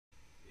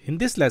In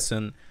this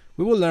lesson,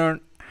 we will learn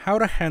how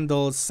to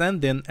handle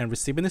sending and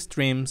receiving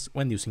streams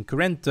when using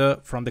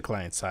Currento from the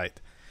client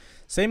side.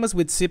 Same as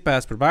with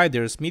CPaaS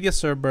providers, media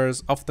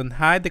servers often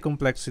hide the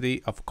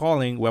complexity of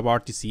calling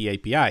WebRTC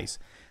APIs.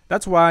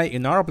 That's why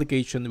in our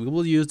application we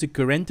will use the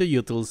Currento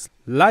Utils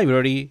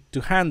library to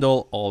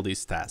handle all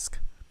these tasks.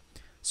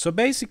 So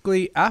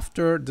basically,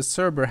 after the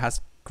server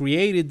has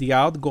created the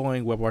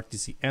outgoing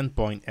WebRTC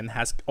endpoint and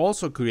has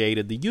also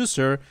created the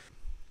user,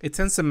 it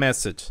sends a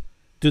message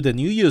to the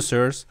new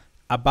users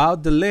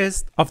about the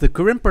list of the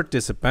current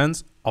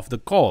participants of the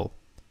call.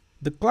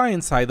 The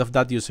client side of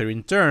that user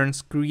in turn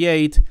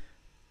create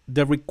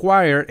the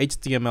required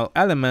HTML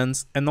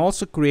elements and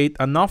also create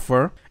an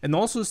offer, and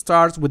also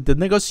starts with the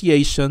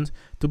negotiations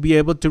to be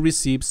able to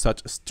receive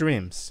such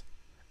streams.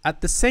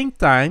 At the same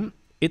time,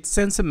 it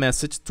sends a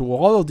message to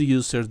all of the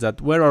users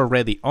that were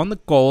already on the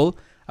call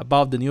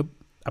about the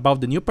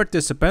new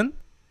participant,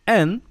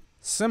 and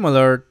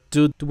similar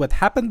to what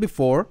happened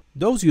before,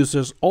 those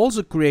users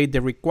also create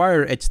the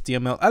required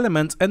HTML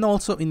elements and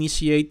also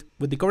initiate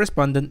with the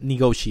corresponding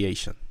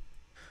negotiation.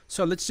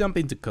 So let's jump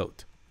into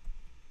code.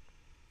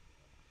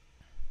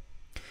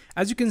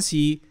 As you can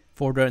see,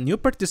 for the new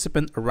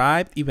participant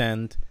arrived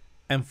event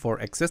and for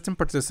existing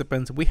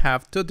participants, we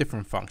have two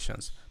different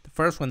functions. The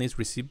first one is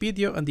receive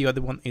video and the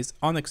other one is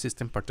on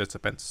existing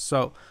participants.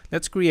 So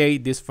let's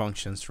create these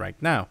functions right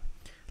now.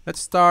 Let's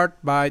start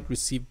by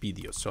receive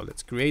video. So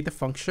let's create the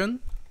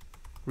function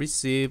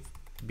receive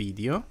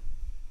video.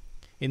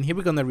 In here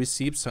we're gonna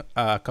receive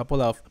a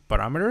couple of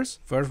parameters.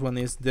 First one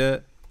is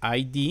the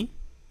ID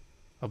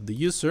of the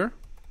user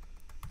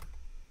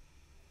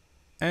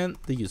and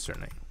the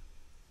username.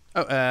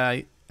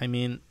 I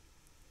mean,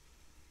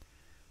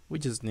 we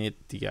just need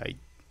the ID.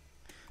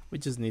 We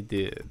just need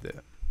the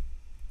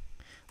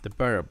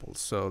variable.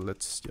 So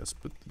let's just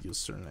put the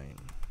username.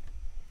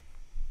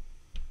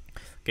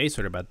 Okay,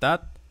 sorry about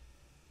that.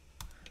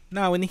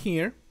 Now in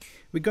here,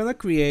 we're gonna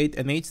create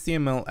an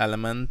HTML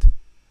element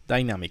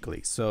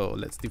dynamically. So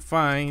let's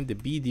define the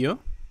video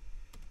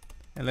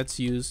and let's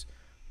use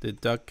the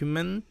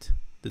document,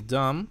 the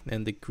DOM,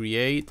 and the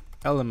create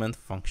element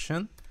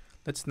function.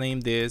 Let's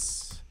name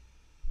this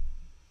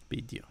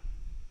video.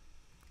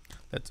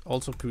 Let's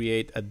also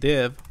create a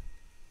div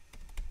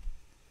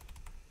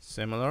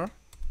similar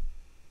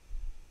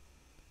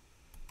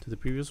to the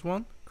previous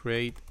one.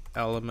 Create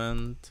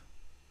element.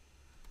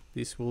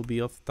 This will be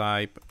of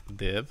type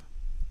div.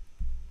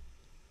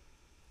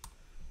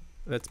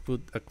 Let's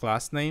put a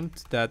class name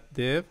to that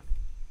div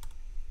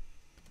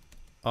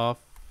of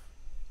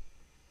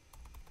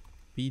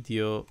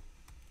video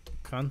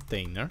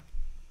container.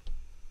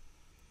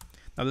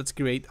 Now let's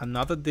create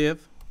another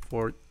div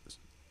for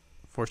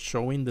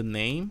showing the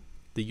name,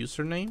 the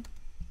username.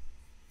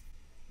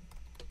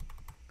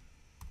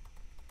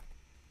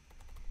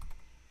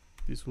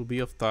 This will be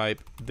of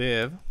type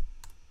div.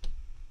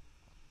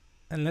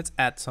 And let's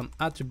add some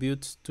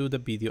attributes to the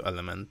video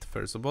element.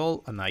 First of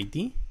all, an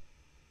ID,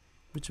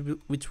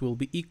 which will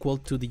be equal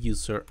to the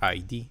user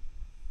ID.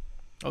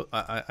 Oh,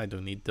 I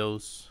don't need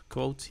those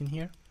quotes in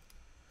here.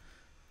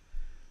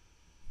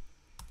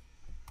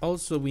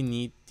 Also, we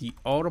need the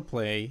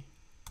autoplay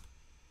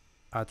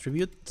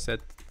attribute set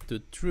to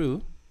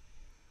true.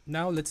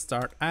 Now let's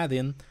start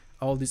adding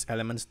all these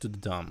elements to the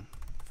DOM.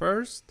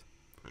 First,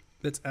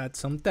 let's add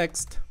some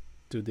text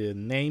to the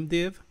name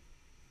div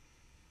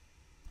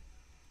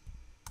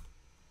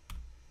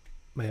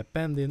by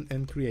appending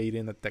and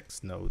creating a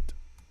text node.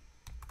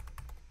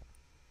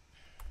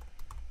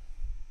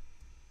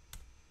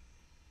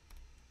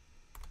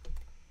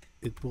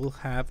 It will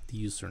have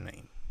the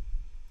username.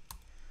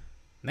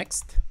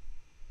 Next,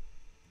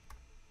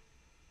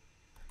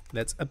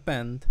 let's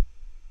append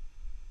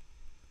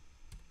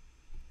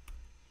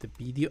the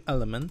video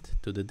element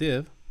to the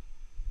div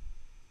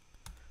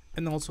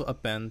and also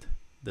append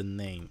the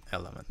name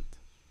element.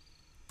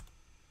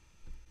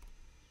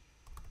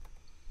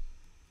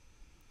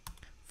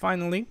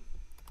 Finally,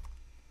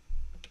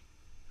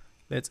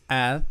 let's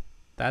add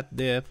that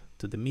div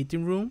to the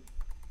meeting room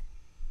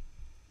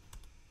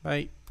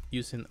by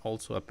using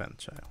also append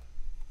child.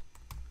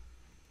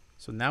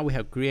 So now we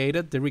have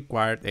created the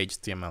required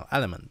HTML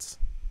elements.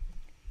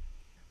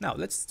 Now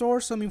let's store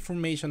some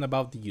information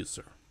about the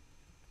user.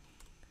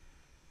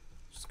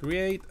 Just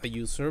create a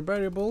user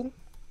variable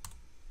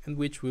in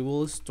which we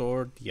will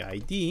store the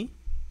ID,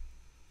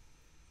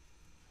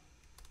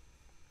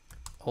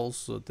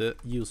 also the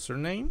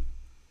username.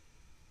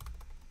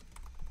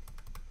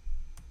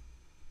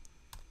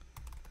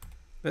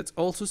 Let's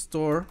also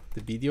store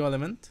the video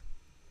element,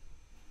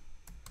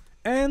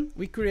 and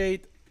we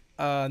create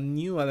a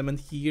new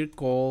element here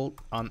called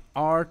an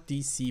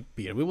RTC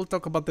peer. We will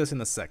talk about this in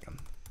a second.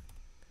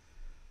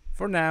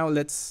 For now,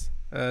 let's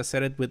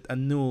set it with a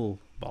null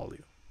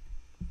value.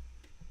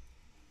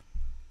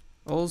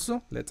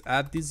 Also, let's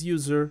add this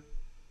user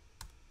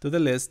to the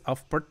list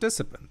of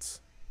participants.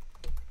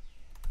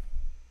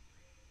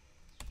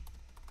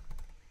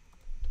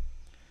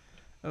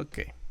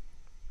 Okay.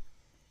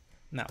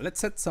 Now let's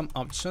set some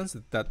options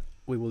that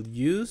we will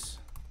use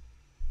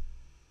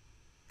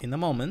in a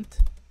moment.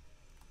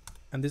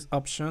 And these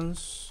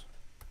options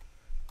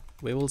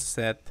we will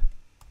set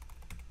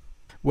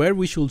where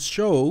we should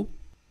show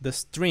the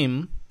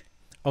stream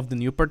of the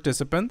new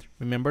participant.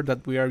 Remember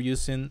that we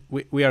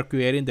are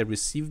creating the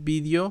receive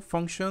video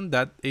function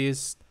that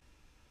is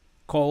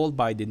called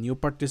by the new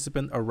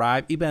participant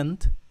arrive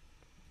event.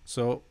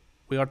 So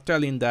we are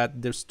telling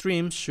that the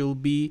stream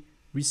should be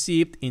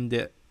received in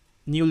the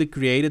newly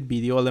created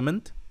video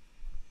element.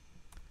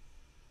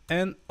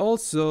 And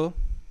also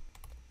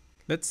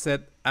let's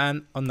set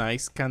an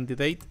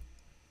oniceCandidate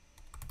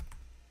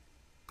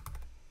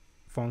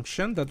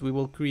function that we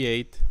will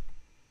create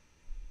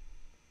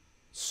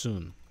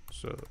soon.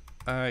 So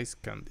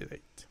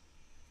oniceCandidate.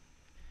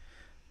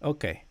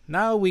 Okay,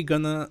 now we're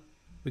gonna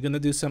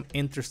do some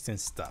interesting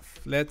stuff.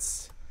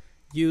 Let's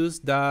use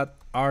that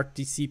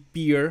RTC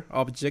peer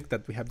object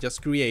that we have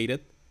just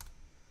created,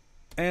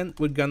 and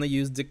we're gonna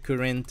use the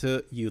current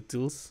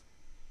utils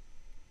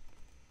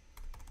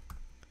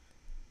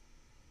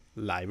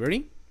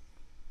library.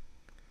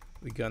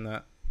 We're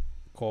gonna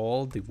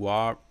call the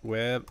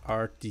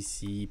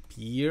WebRTC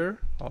peer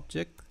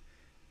object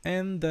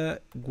and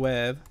the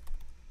WebRTC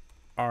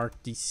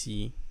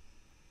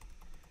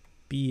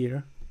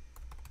peer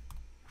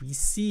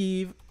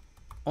receive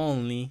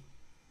only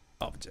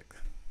object.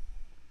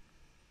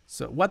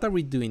 So what are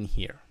we doing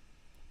here?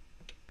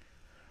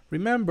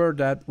 Remember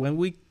that when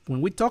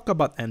we talk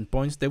about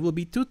endpoints, there will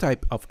be two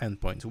types of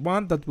endpoints.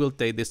 One that will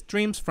take the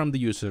streams from the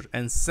user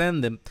and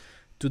send them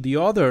to the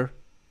other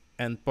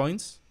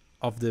endpoints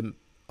of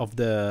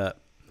the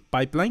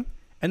pipeline,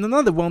 and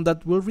another one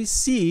that will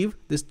receive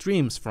the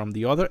streams from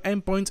the other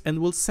endpoints and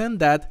will send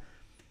that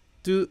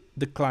to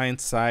the client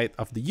side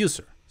of the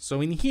user. So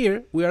in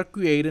here we are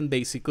creating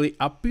basically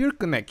a peer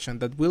connection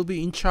that will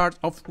be in charge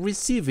of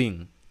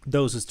receiving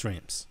those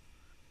streams.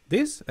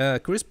 This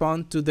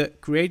corresponds to the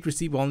create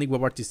receive only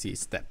WebRTC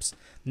steps.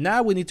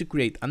 Now we need to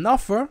create an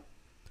offer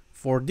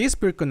for this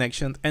peer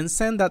connection and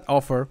send that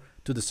offer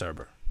to the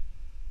server.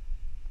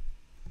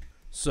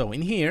 So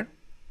in here,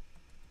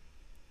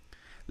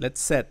 let's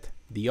set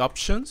the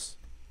options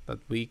that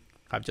we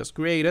have just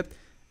created,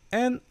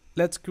 and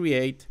let's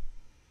create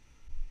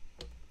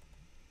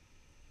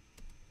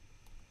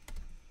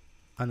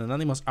an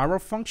anonymous error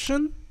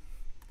function.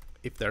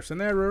 If there's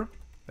an error,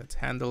 let's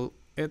handle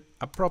it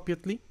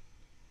appropriately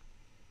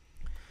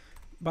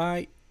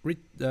by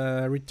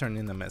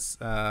returning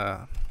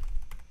a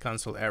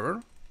cancel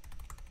error.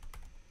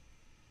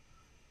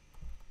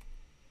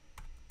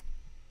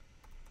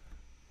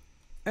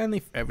 And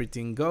if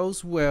everything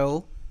goes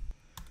well,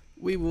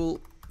 we will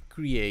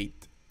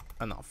create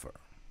an offer.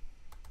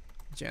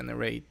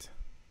 Generate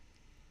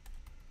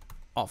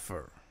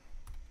offer.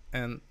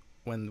 And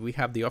when we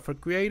have the offer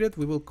created,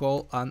 we will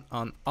call an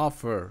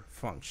onOffer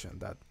function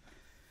that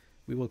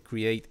we will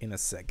create in a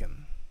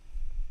second.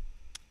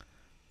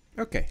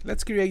 Okay,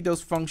 let's create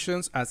those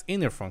functions as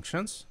inner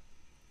functions.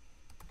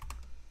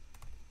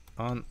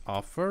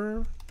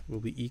 OnOffer will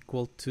be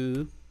equal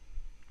to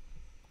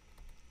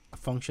a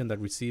function that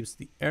receives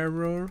the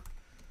error,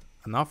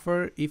 an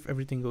offer if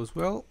everything goes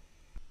well,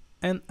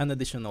 and an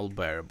additional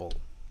variable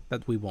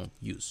that we won't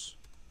use.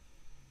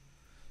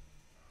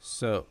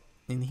 So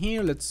in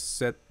here,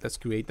 let's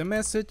create a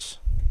message.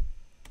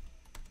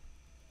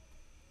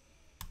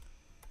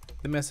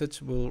 The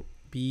message will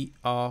be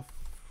of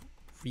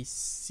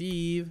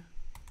receive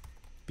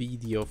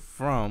video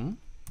from.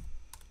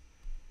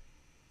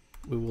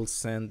 We will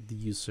send the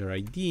user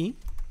ID,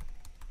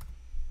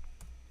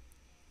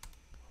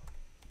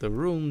 the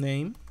room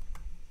name,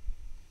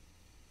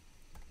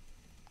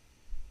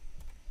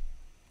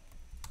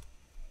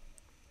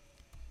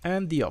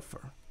 and the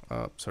offer.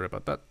 Sorry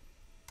about that.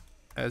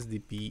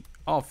 SDP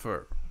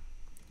offer,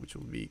 which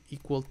will be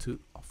equal to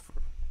offer.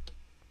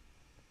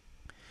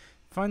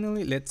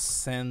 Finally, let's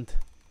send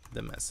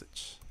the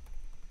message.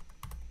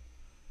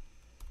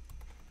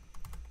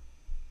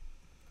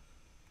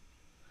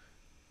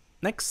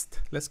 Next,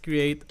 let's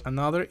create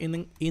another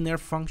inner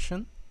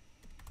function.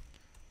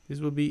 This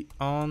will be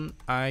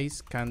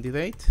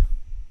onicecandidate.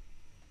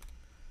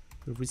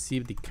 We'll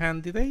receive the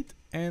candidate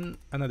and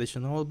an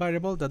additional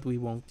variable that we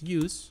won't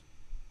use.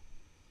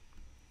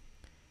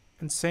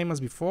 And same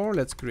as before,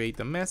 let's create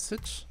a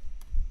message.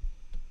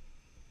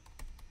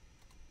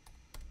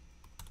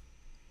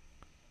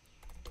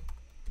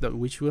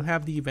 Which will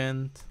have the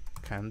event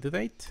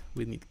candidate.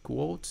 We need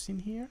quotes in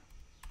here.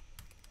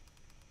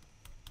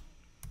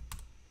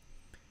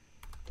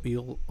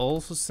 We'll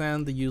also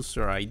send the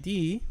user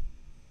ID,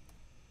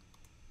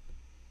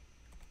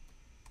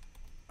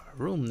 a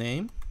room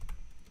name,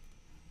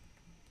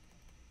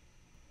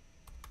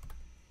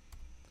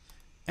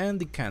 and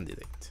the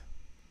candidate.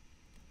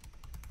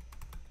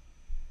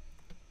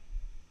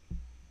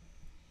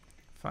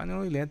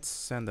 Finally, let's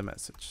send a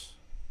message.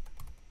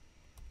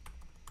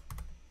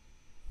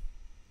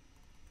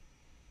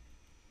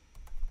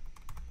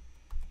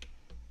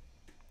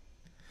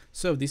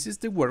 So this is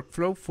the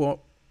workflow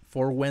for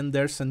when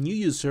there's a new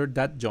user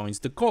that joins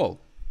the call,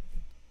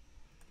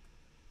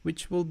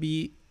 which will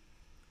be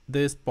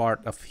this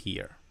part of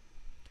here.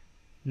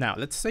 Now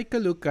let's take a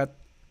look at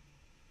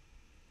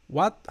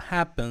what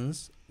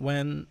happens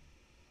with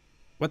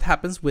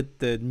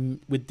the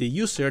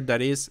user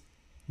that is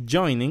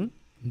joining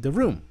the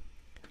room.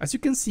 As you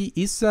can see,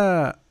 it's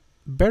a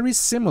very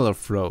similar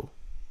flow,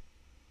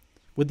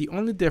 with the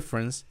only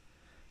difference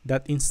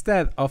that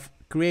instead of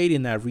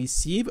creating a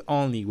receive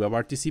only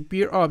WebRTC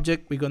peer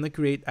object, we're going to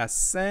create a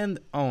send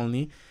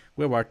only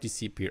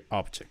WebRTC peer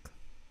object.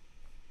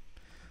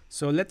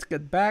 So let's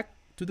get back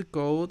to the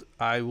code.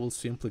 I will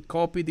simply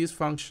copy this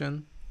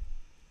function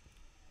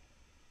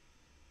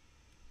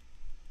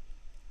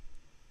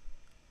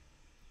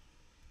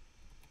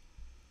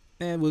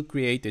and we'll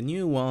create a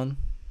new one.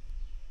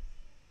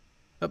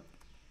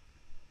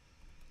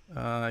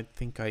 I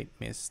think I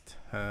missed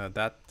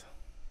that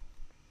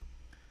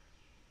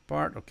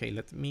part. Okay,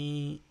 let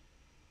me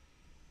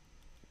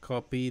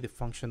copy the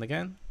function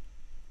again.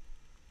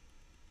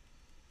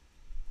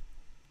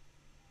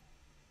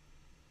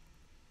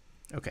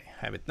 Okay,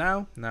 have it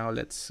now. Now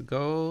let's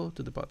go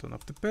to the bottom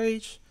of the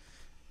page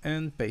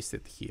and paste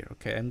it here.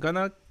 Okay, I'm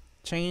gonna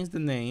change the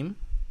name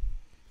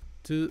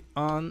to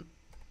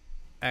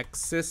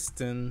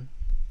unexisting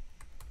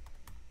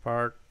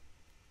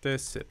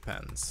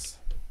participants,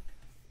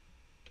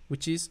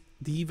 which is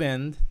the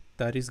event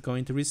that is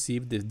going to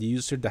receive the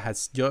user that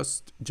has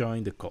just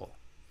joined the call.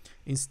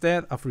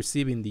 Instead of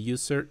receiving the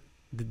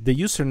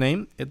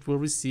username, it will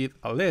receive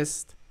a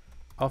list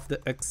of the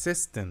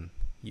existing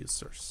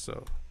users.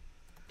 So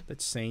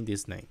let's change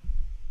this name.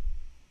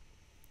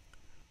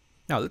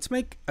 Now let's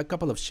make a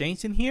couple of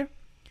changes in here.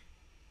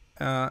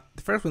 The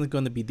first one is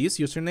going to be this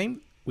username,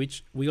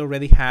 which we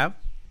already have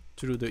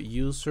through the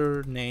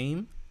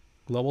username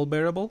global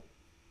variable.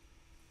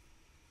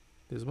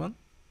 This one.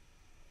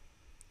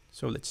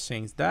 So let's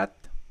change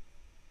that.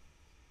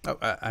 Oh,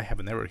 I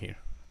have an error here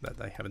that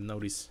I haven't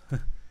noticed.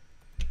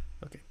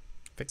 Okay,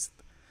 fix it.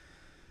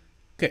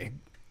 Okay,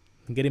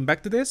 getting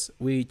back to this,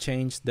 we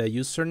changed the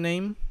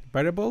username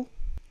variable.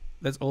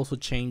 Let's also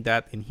change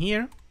that in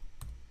here.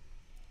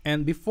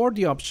 And before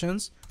the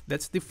options,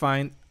 let's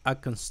define a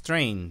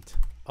constraint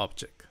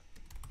object.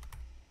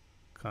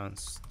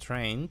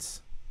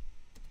 Constraints.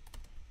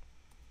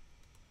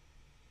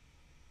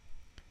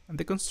 And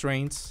the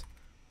constraints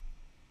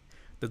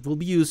that will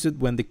be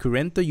used when the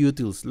Currento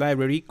utils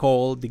library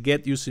call the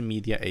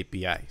getUserMedia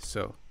API.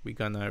 So we're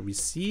gonna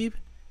receive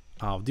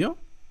audio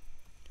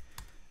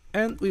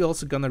and we're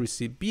also gonna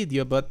receive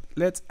video, but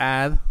let's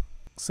add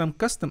some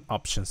custom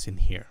options in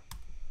here.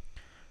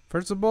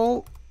 First of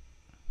all,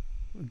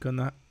 we're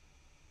gonna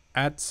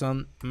add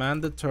some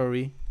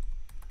mandatory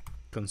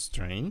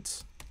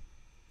constraints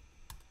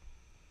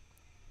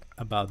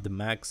about the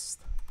max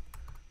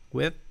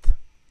width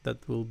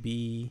that will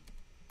be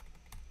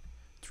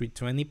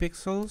 320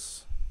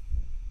 pixels,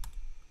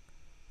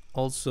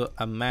 also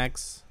a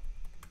max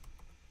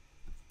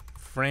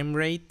frame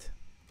rate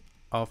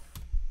of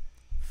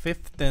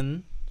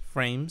 15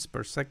 frames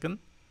per second,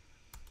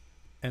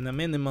 and a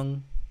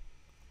minimum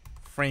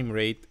frame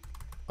rate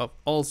of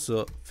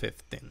also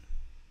 15.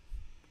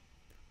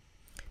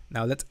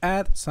 Now let's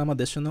add some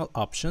additional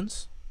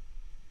options.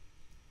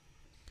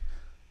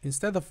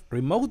 Instead of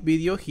remote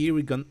video, here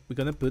we're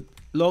gonna put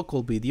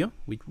local video,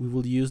 which we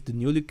will use the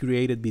newly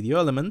created video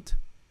element.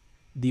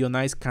 The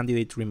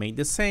oniceCandidate remain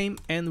the same,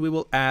 and we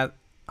will add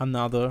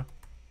another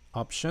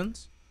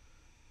options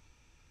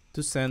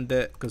to send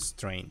the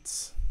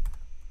constraints.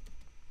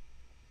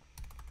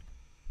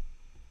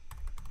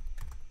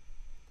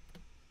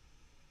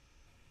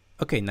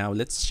 Okay, now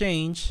let's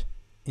change.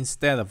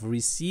 Instead of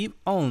receive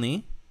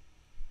only,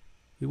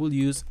 we will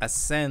use a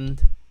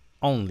send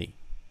only.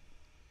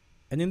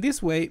 And in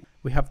this way,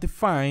 we have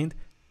defined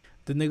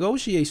the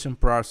negotiation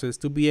process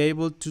to be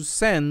able to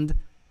send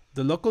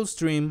the local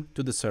stream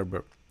to the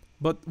server.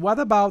 But what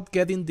about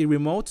getting the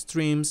remote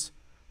streams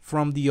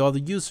from the other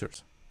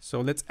users? So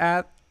let's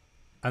add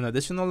an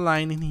additional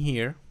line in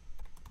here.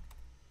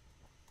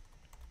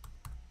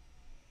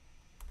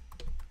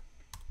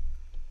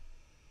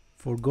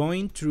 For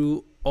going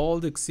through all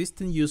the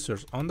existing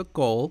users on the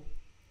call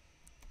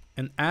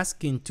and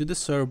asking to the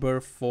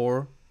server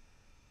for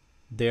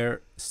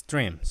their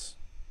streams.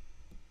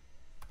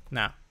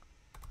 Now,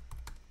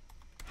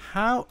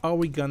 how are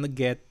we gonna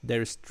get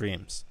their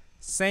streams?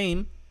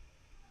 Same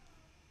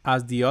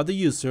as the other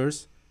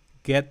users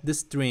get the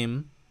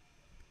stream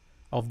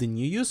of the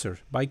new user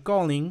by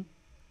calling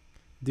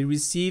the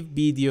receive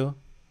video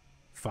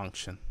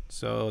function.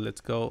 So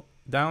let's go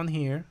down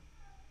here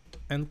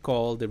and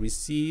call the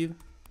receive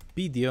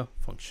video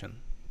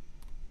function.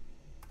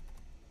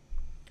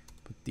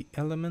 Put the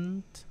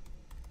element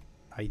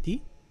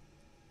ID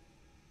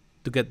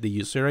to get the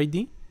user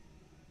ID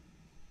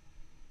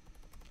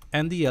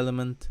and the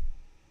element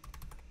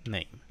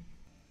name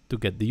to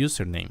get the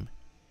username.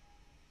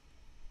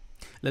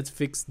 Let's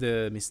fix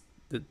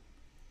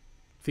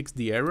fix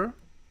the error.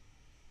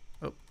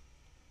 Oh,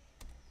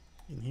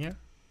 in here.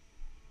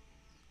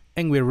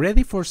 And we're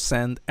ready for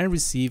send and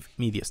receive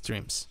media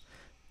streams.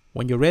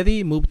 When you're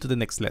ready, move to the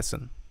next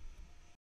lesson.